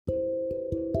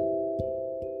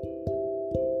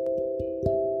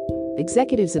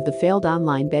Executives of the failed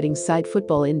online betting site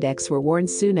Football Index were warned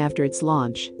soon after its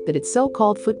launch that its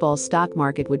so-called football stock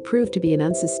market would prove to be an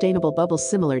unsustainable bubble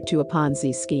similar to a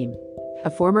Ponzi scheme.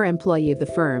 A former employee of the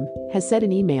firm has said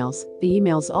in emails, the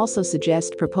emails also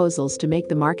suggest proposals to make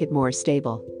the market more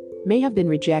stable may have been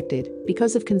rejected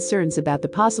because of concerns about the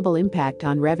possible impact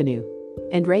on revenue,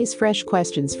 and raise fresh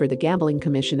questions for the Gambling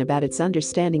Commission about its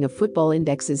understanding of Football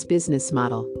Index's business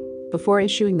model. Before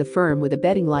issuing the firm with a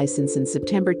betting license in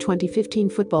September 2015,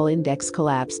 Football Index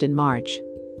collapsed in March,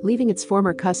 leaving its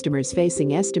former customers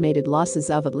facing estimated losses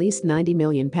of at least £90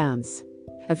 million.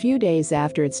 A few days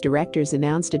after its directors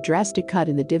announced a drastic cut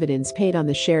in the dividends paid on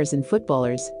the shares in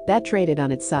footballers that traded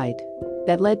on its site.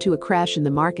 That led to a crash in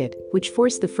the market, which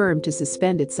forced the firm to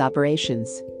suspend its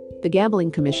operations. The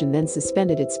Gambling Commission then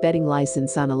suspended its betting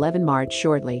license on 11 March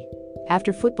shortly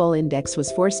after Football Index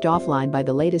was forced offline by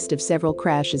the latest of several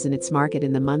crashes in its market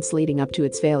in the months leading up to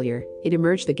its failure. It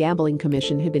emerged the Gambling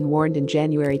Commission had been warned in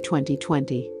January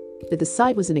 2020 that the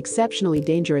site was an exceptionally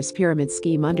dangerous pyramid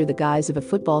scheme under the guise of a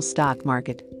football stock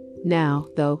market. Now,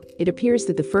 though, it appears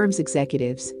that the firm's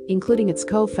executives, including its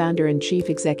co-founder and chief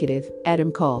executive,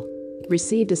 Adam Cole,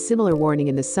 received a similar warning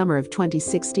in the summer of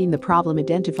 2016. The problem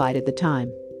identified at the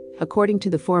time, according to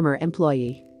the former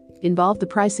employee, involved the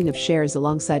pricing of shares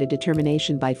alongside a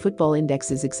determination by Football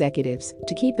Index's executives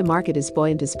to keep the market as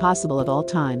buoyant as possible at all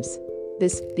times.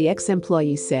 This, the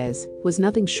ex-employee says, was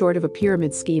nothing short of a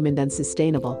pyramid scheme and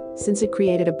unsustainable, since it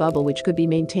created a bubble which could be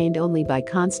maintained only by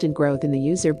constant growth in the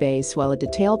user base while a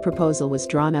detailed proposal was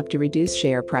drawn up to reduce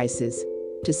share prices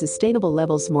to sustainable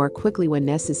levels more quickly when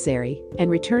necessary, and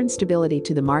return stability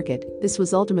to the market. This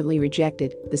was ultimately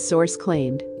rejected, the source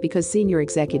claimed, because senior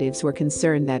executives were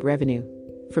concerned that revenue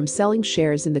from selling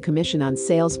shares in the commission on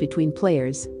sales between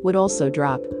players would also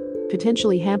drop,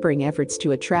 potentially hampering efforts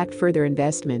to attract further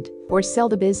investment or sell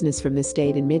the business from this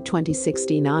date in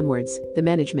mid-2016 onwards. The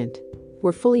management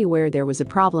were fully aware there was a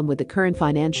problem with the current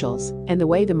financials and the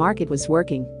way the market was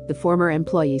working, the former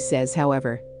employee says.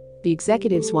 However, the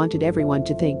executives wanted everyone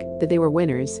to think that they were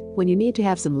winners when you need to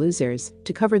have some losers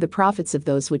to cover the profits of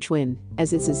those which win,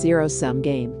 as it's a zero-sum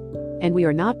game. And we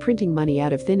are not printing money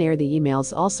out of thin air. The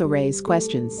emails also raise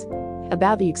questions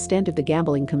about the extent of the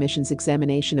Gambling Commission's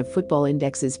examination of Football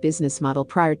Index's business model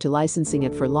prior to licensing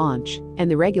it for launch, and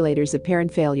the regulator's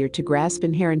apparent failure to grasp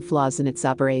inherent flaws in its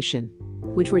operation,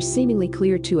 which were seemingly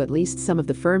clear to at least some of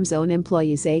the firm's own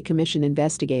employees. A commission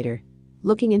investigator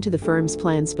looking into the firm's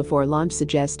plans before launch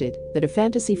suggested that a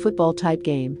fantasy football-type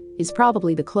game is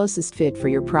probably the closest fit for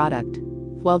your product,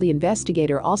 while the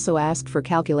investigator also asked for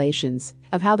calculations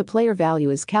of how the player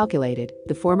value is calculated.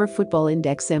 The former Football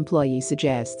Index employee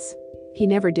suggests he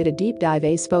never did a deep dive.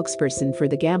 A spokesperson for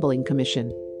the Gambling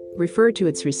Commission referred to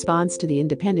its response to the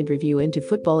independent review into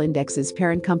Football Index's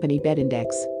parent company BetIndex.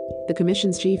 The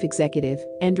Commission's chief executive,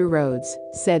 Andrew Rhodes,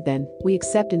 said then, "We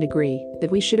accept and agree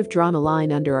that we should have drawn a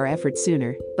line under our efforts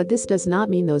sooner, but this does not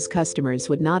mean those customers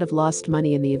would not have lost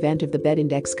money in the event of the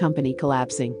BetIndex company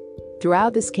collapsing.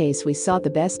 Throughout this case, we sought the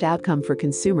best outcome for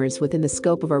consumers within the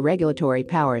scope of our regulatory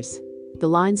powers. The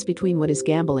lines between what is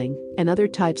gambling and other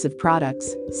types of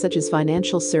products, such as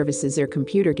financial services or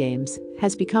computer games,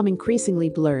 has become increasingly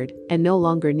blurred and no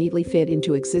longer neatly fit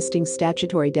into existing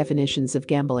statutory definitions of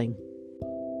gambling."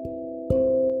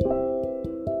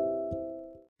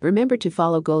 Remember to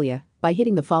follow Golia by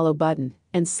hitting the follow button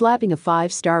and slapping a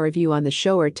 5-star review on the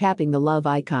show or tapping the love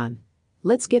icon.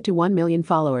 Let's get to 1 million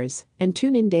followers and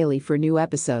tune in daily for new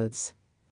episodes.